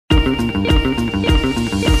Two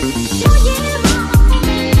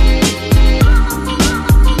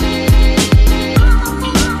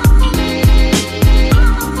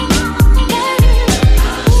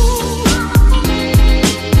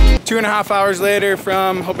and a half hours later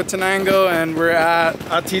from Hopatenango, and we're at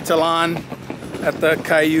Atitlan at the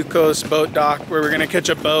Cayucos boat dock, where we're gonna catch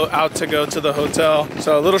a boat out to go to the hotel.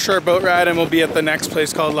 So a little short boat ride and we'll be at the next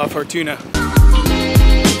place called La Fortuna.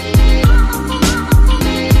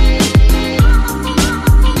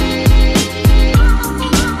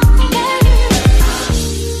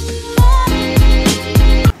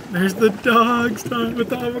 There's the dog stuff with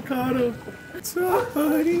the avocado. What's up,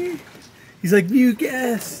 buddy? He's like, you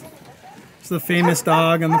guessed. It's the famous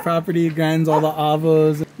dog on the property, grinds all the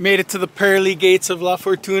avos. Made it to the pearly gates of La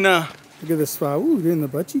Fortuna. Look at this spot. Ooh, we're in the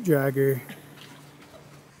butchie dragger.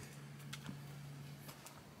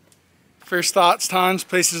 First thoughts, Tanj.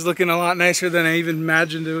 Place is looking a lot nicer than I even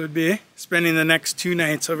imagined it would be. Spending the next 2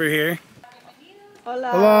 nights over here.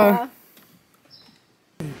 Hola. Hola.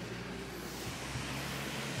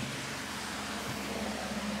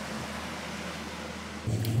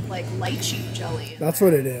 Like lychee jelly. That's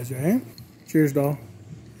what it is, right? Cheers, doll.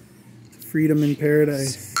 Freedom in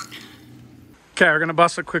paradise. Okay, we're gonna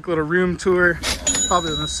bust a quick little room tour. Probably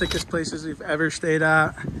one of the sickest places we've ever stayed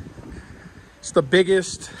at. It's the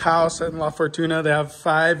biggest house in La Fortuna. They have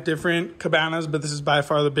 5 different cabanas, but this is by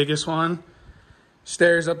far the biggest one.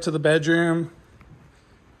 Stairs up to the bedroom.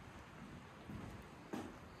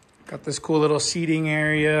 Got this cool little seating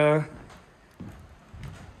area.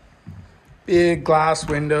 Big glass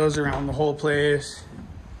windows around the whole place.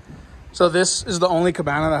 So this is the only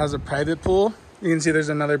cabana that has a private pool. You can see there's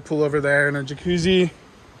another pool over there and a jacuzzi.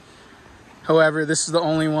 However, this is the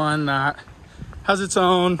only one that has its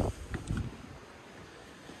own.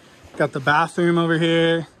 Got the bathroom over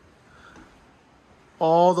here.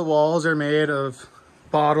 All the walls are made of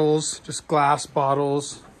bottles, just glass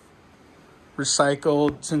bottles,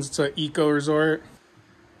 recycled since it's an eco resort.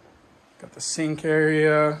 Got the sink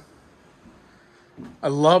area. I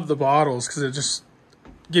love the bottles because it just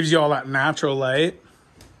gives you all that natural light.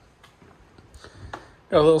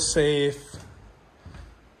 Got a little safe,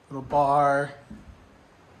 little bar.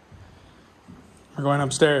 We're going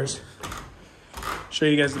upstairs. Show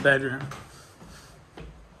you guys the bedroom.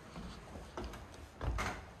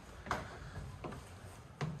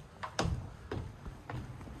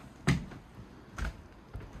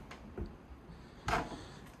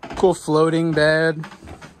 Cool floating bed.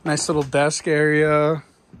 Nice little desk area.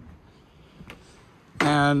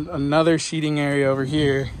 And another seating area over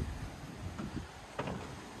here.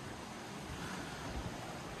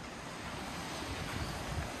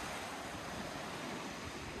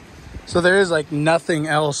 So there is like nothing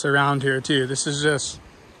else around here too. This is just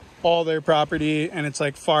all their property, and it's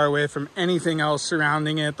like far away from anything else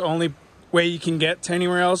surrounding it. The only way you can get to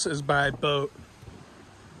anywhere else is by boat.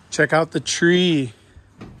 Check out the tree.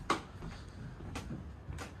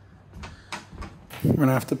 We're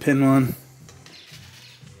gonna have to pin one.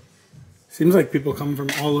 Seems like people come from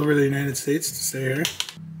all over the United States to stay here.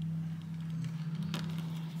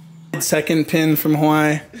 Second pin from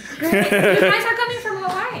Hawaii. You guys are coming from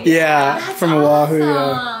Hawaii? Yeah, that's from awesome. Oahu.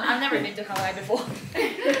 Yeah. I've never been to Hawaii before.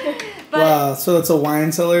 But Wow, so it's a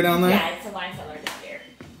wine cellar down there? yeah, it's a wine cellar down there.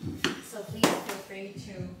 So please feel free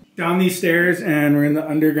to... Down these stairs, and we're in the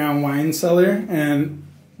underground wine cellar, and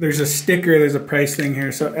there's a sticker, there's a price thing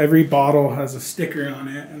here, so every bottle has a sticker on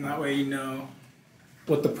it, and that way you know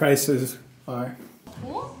what the prices are.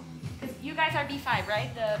 Pool? Because you guys are B5,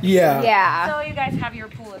 right? Yeah. Yeah. So you guys have your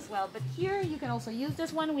pool as well. But here you can also use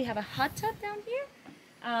this one. We have a hot tub down here.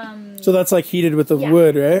 So that's like heated with the Yeah.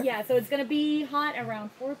 wood, right? Yeah, so it's gonna be hot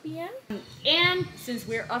around 4 p.m. And since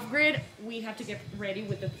we're off grid, we have to get ready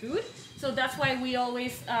with the food. So that's why we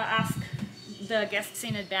always ask the guests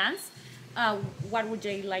in advance, what would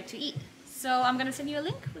they like to eat? So I'm gonna send you a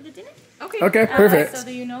link with the dinner. Okay. Okay, perfect. So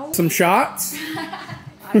do you know? Some shots?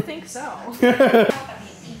 I think so.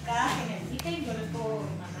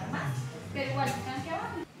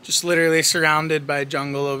 Just literally surrounded by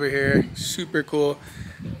jungle over here. Super cool.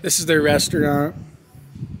 This is their restaurant.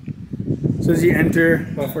 So as you enter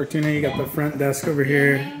La Fortuna, you got the front desk over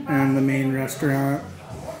here and the main restaurant.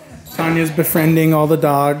 Tanya's befriending all the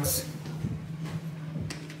dogs.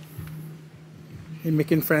 You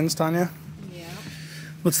making friends, Tanya? Yeah.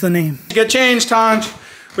 What's the name? Get changed, Tanj.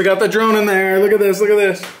 We got the drone in the air. Look at this, look at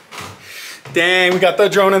this. Dang, we got the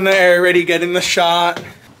drone in the air, ready, getting the shot.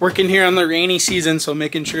 Working here on the rainy season, so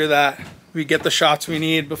making sure that we get the shots we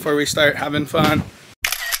need before we start having fun.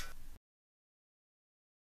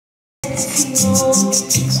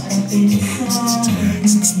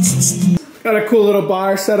 Got a cool little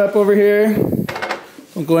bar set up over here.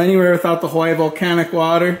 Don't go anywhere without the Hawaii volcanic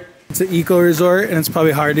water. It's an eco resort and it's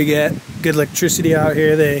probably hard to get good electricity out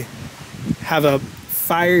here. They have a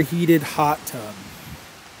fire heated hot tub.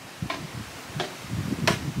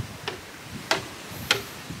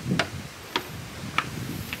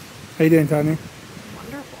 How you doing, Tanya?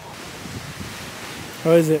 Wonderful.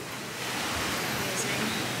 How is it? Amazing.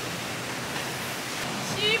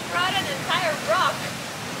 She brought an entire rock.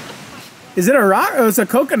 Is it a rock? Oh, it's a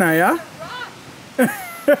coconut, yeah? A rock.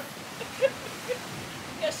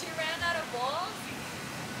 Yeah, she ran out of balls.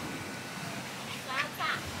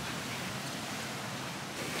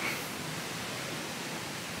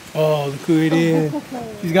 Oh, look who it is.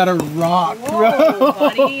 She's got a rock, Whoa, bro.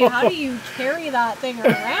 buddy. How do you carry that thing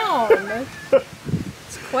around?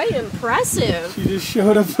 It's quite impressive. She just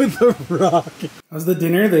showed up with a rock. How's the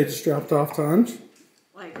dinner they just dropped off, Tanj?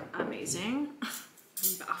 Like, amazing. I'm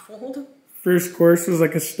baffled. First course was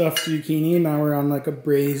like a stuffed zucchini. Now we're on like a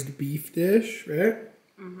braised beef dish, right?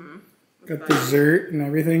 Mm-hmm. Got dessert and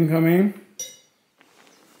everything coming.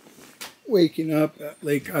 Waking up at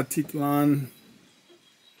Lake Atitlan.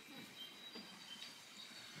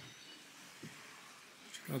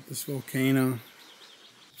 Check out this volcano.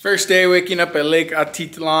 First day waking up at Lake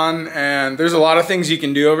Atitlan, and there's a lot of things you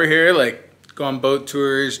can do over here, like go on boat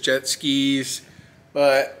tours, jet skis,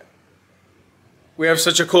 but we have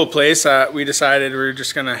such a cool place that we decided we're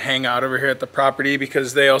just gonna hang out over here at the property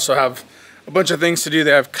because they also have a bunch of things to do.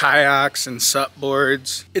 They have kayaks and sup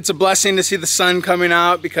boards. It's a blessing to see the sun coming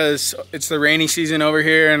out because it's the rainy season over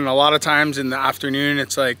here, and a lot of times in the afternoon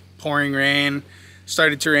it's like pouring rain.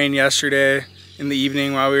 Started to rain yesterday in the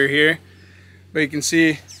evening while we were here, but you can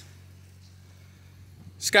see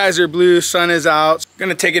skies are blue, sun is out.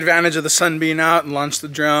 Gonna take advantage of the sun being out and launch the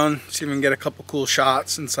drone, see if we can get a couple cool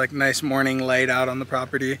shots. It's like nice morning light out on the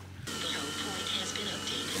property.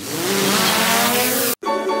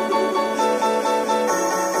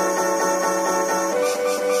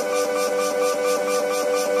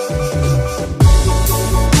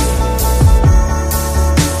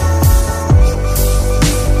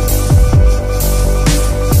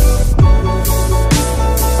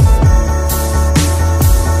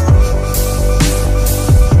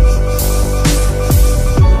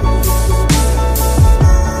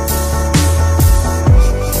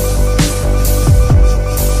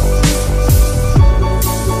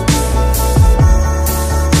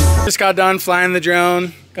 Just got done flying the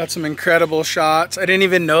drone, got some incredible shots. I didn't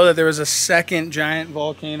even know that there was a second giant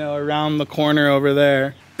volcano around the corner over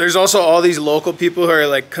there. There's also all these local people who are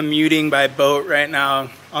like commuting by boat right now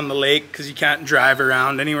on the lake because you can't drive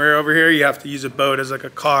around anywhere over here. You have to use a boat as like a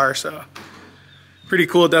car, so pretty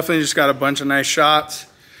cool. Definitely just got a bunch of nice shots.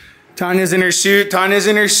 Tanya's in her suit. Tanya's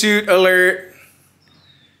in her suit alert.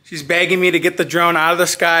 She's begging me to get the drone out of the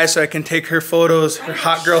sky so I can take her photos, her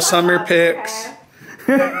hot girl summer pics.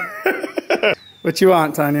 What you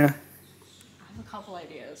want, Tanya? I have a couple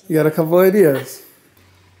ideas. You got a couple ideas?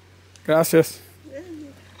 Gracias.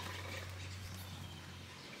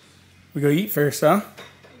 We go eat first, huh?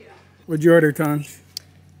 Yeah. What'd you order, Tanj?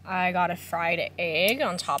 I got a fried egg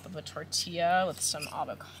on top of a tortilla with some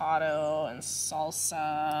avocado and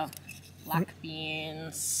salsa, black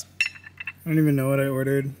beans. I don't even know what I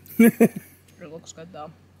ordered. It looks good though.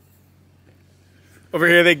 Over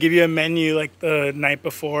here they give you a menu like the night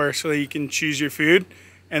before so that you can choose your food,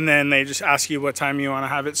 and then they just ask you what time you want to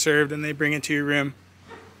have it served and they bring it to your room.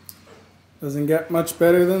 Doesn't get much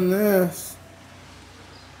better than this.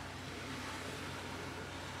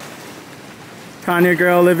 Tanya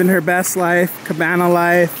girl living her best life, cabana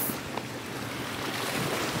life.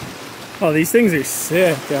 Oh, these things are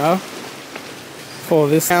sick, yo. Pull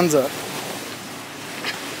this hands up.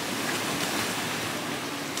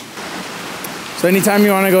 So anytime you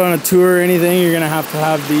want to go on a tour or anything, you're going to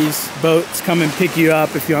have these boats come and pick you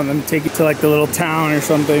up if you want them to take you to like the little town or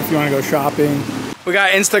something, if you want to go shopping. We got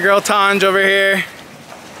Insta girl Tanj over here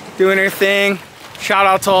doing her thing. Shout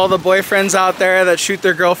out to all the boyfriends out there that shoot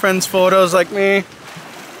their girlfriends' photos like me.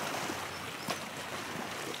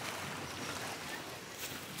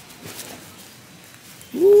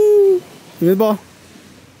 Woo! Give me the ball.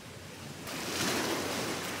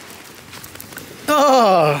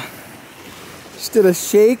 Oh! Just did a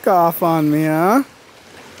shake off on me, huh?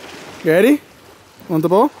 You ready? Want the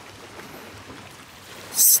ball?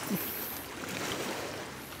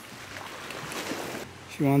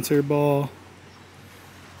 She wants her ball.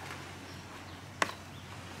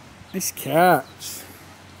 Nice catch.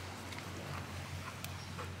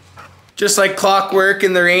 Just like clockwork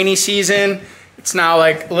in the rainy season, It's now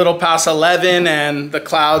like a little past 11 and the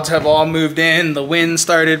clouds have all moved in. The wind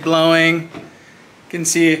started blowing. You can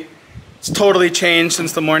see it's totally changed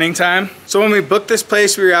since the morning time. So when we booked this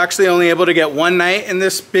place, we were actually only able to get one night in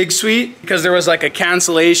this big suite because there was like a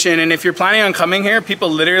cancellation. And if you're planning on coming here, people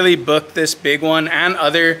literally book this big one and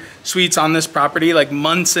other suites on this property like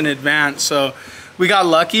months in advance. So we got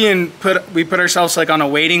lucky and we put ourselves like on a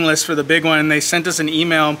waiting list for the big one. And they sent us an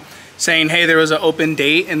email saying, hey, there was an open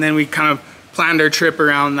date. And then we kind of planned our trip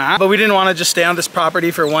around that. But we didn't want to just stay on this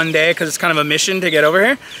property for one day because it's kind of a mission to get over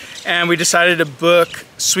here. And we decided to book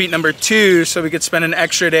suite number 2 so we could spend an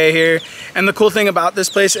extra day here. And the cool thing about this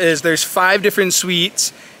place is there's 5 different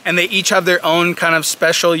suites and they each have their own kind of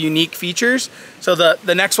special, unique features. So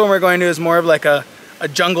the next one we're going to is more of like a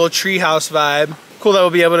jungle treehouse vibe. Cool that we'll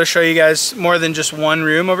be able to show you guys more than just one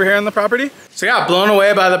room over here on the property. So yeah, blown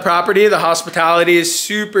away by the property. The hospitality is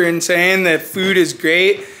super insane. The food is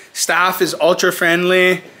great. Staff is ultra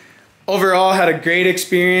friendly. Overall, had a great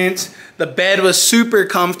experience. The bed was super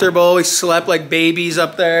comfortable. We slept like babies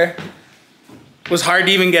up there. It was hard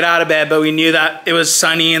to even get out of bed, but we knew that it was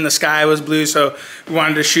sunny and the sky was blue, so we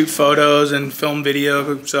wanted to shoot photos and film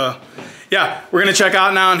video. So yeah, we're gonna check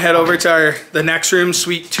out now and head over to the next room,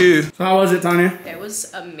 suite 2. So how was it, Tanya? It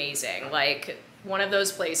was amazing. Like one of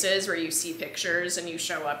those places where you see pictures and you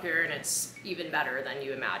show up here and it's even better than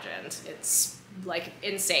you imagined. It's like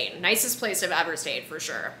insane. Nicest place I've ever stayed for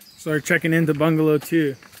sure. So we're checking into bungalow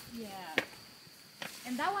 2. Yeah.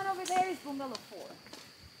 And that one over there is bungalow 4.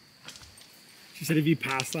 She said if you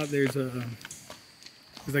pass that, there's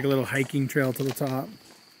like a little hiking trail to the top.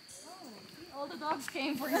 Oh, all the dogs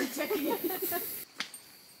came for your check-in.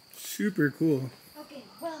 Super cool. Okay,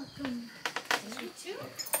 welcome. Suite 2.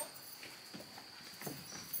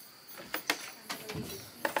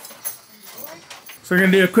 So we're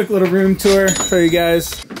gonna do a quick little room tour, show you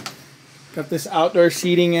guys. Got this outdoor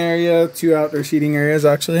seating area, 2 outdoor seating areas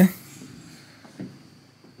actually.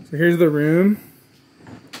 So here's the room.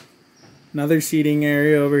 Another seating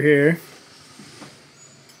area over here.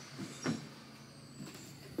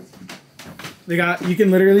 You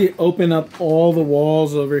can literally open up all the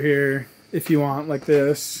walls over here if you want, like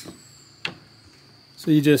this. So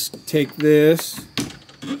you just take this.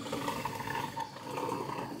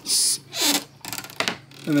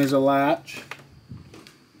 And there's a latch.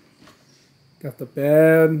 Got the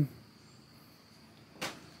bed.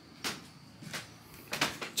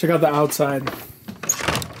 Check out the outside.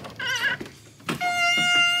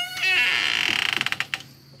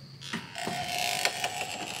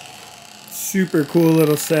 Super cool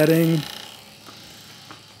little setting.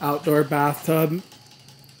 Outdoor bathtub.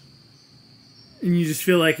 And you just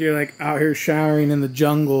feel like you're like out here showering in the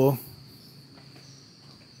jungle.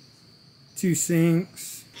 2 sinks.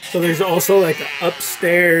 So there's also like an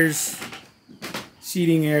upstairs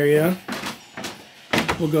seating area.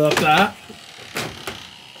 We'll go up that.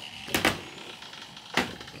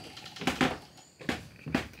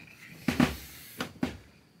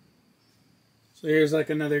 So here's like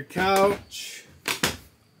another couch.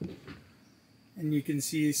 And you can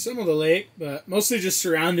see some of the lake, but mostly just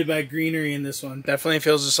surrounded by greenery in this one. Definitely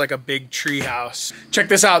feels just like a big tree house. Check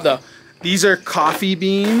this out though. These are coffee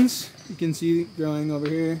beans. You can see growing over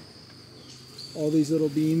here. All these little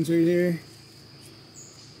beans right here.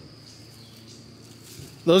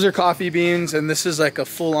 Those are coffee beans, and this is like a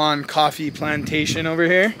full-on coffee plantation over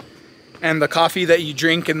here. And the coffee that you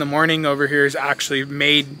drink in the morning over here is actually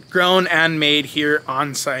grown and made here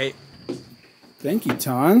on site. Thank you,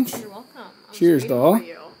 Tanj. You're welcome. Cheers, doll.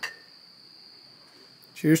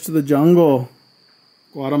 Cheers to the jungle.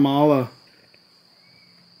 Guatemala.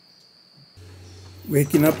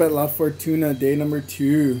 Waking up at La Fortuna, day number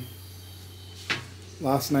 2.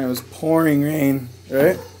 Last night was pouring rain,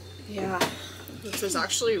 right? Yeah, this was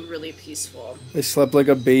actually really peaceful. I slept like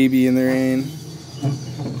a baby in the rain.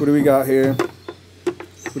 What do we got here?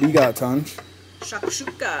 What do you got, Tanj?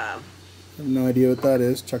 Shakshuka. I have no idea what that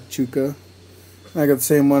is. Chakchuka. I got the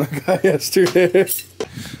same one I got yesterday.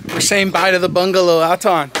 We're saying bye to the bungalow,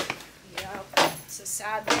 Atan. Yeah, it's a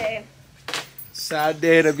sad day. Sad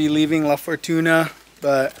day to be leaving La Fortuna,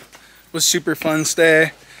 but it was super fun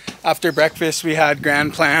stay. After breakfast, we had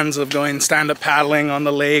grand plans of going stand-up paddling on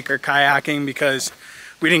the lake or kayaking because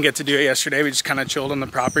we didn't get to do it yesterday. We just kind of chilled on the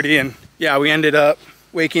property, and yeah, we ended up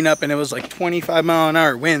waking up and it was like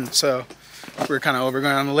 25-mile-an-hour wind. So we were kind of over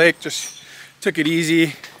going on the lake, just took it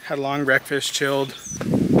easy, had a long breakfast, chilled.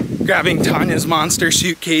 Grabbing Tanya's monster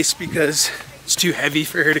suitcase because it's too heavy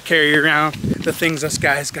for her to carry around. The things us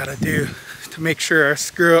guys gotta do to make sure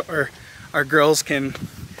our girls can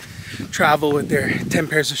travel with their 10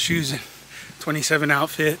 pairs of shoes and 27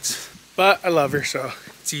 outfits. But I love her, so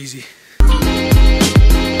it's easy.